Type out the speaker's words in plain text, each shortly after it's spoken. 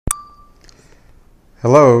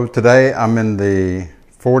Hello, today I'm in the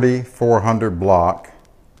 4400 block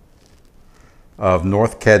of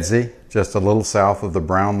North Kedzie, just a little south of the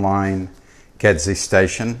Brown Line Kedzie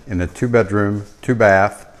station, in a 2-bedroom,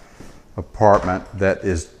 2-bath apartment that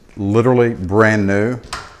is literally brand new.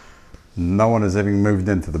 No one has even moved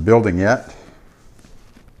into the building yet.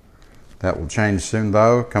 That will change soon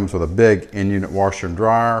though. Comes with a big in-unit washer and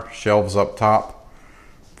dryer, shelves up top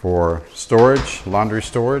for storage, laundry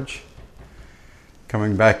storage.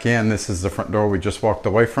 Coming back in, this is the front door we just walked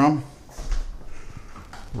away from.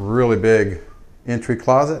 Really big entry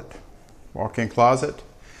closet, walk-in closet.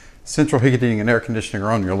 Central heating and air conditioning are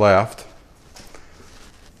on your left.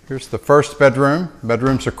 Here's the first bedroom.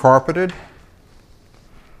 Bedrooms are carpeted.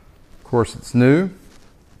 Of course, it's new.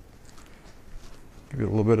 Give you a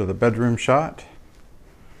little bit of the bedroom shot.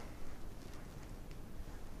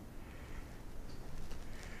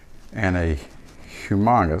 And a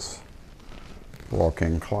humongous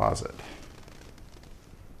walk-in closet.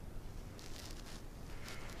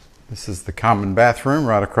 This is the common bathroom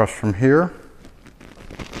right across from here.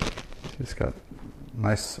 It's got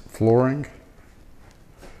nice flooring,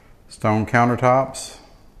 stone countertops,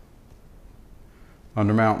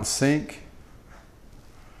 undermount sink,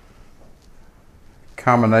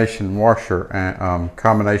 combination washer and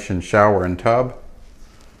combination shower and tub.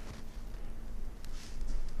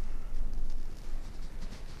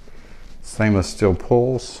 Stainless steel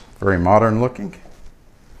pulls, very modern looking.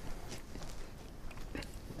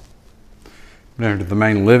 Enter the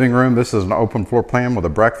main living room. This is an open floor plan with a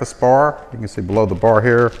breakfast bar. You can see below the bar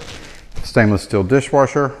here, stainless steel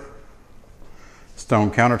dishwasher,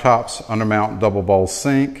 stone countertops, undermount double bowl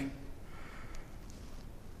sink,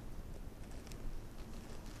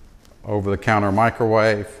 over-the-counter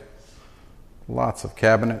microwave, lots of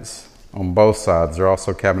cabinets on both sides. There are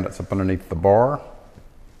also cabinets up underneath the bar.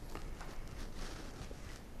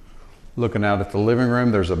 Looking out at the living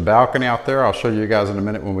room, there's a balcony out there. I'll show you guys in a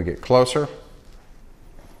minute when we get closer.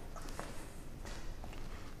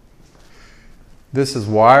 This is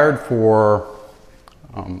wired for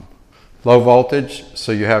low voltage,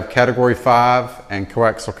 so you have category 5 and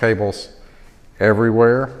coaxial cables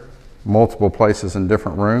everywhere, multiple places in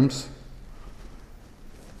different rooms.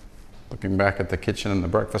 Looking back at the kitchen and the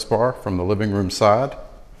breakfast bar from the living room side.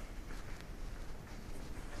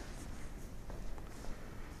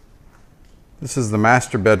 This is the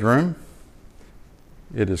master bedroom.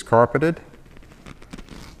 It is carpeted.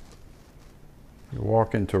 You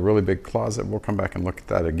walk into a really big closet. We'll come back and look at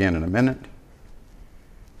that again in a minute.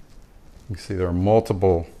 You can see there are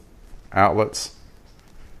multiple outlets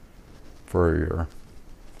for your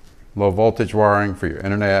low voltage wiring, for your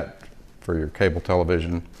internet, for your cable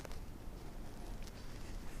television.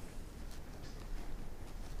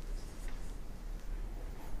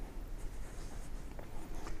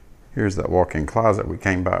 Here's that walk-in closet we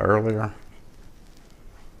came by earlier.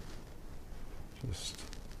 Just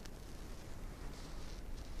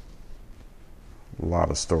a lot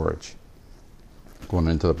of storage. Going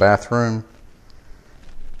into the bathroom.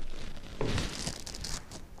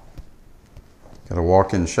 Got a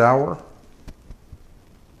walk-in shower.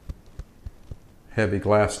 Heavy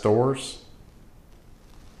glass doors.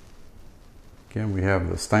 Again, we have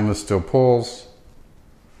the stainless steel pulls,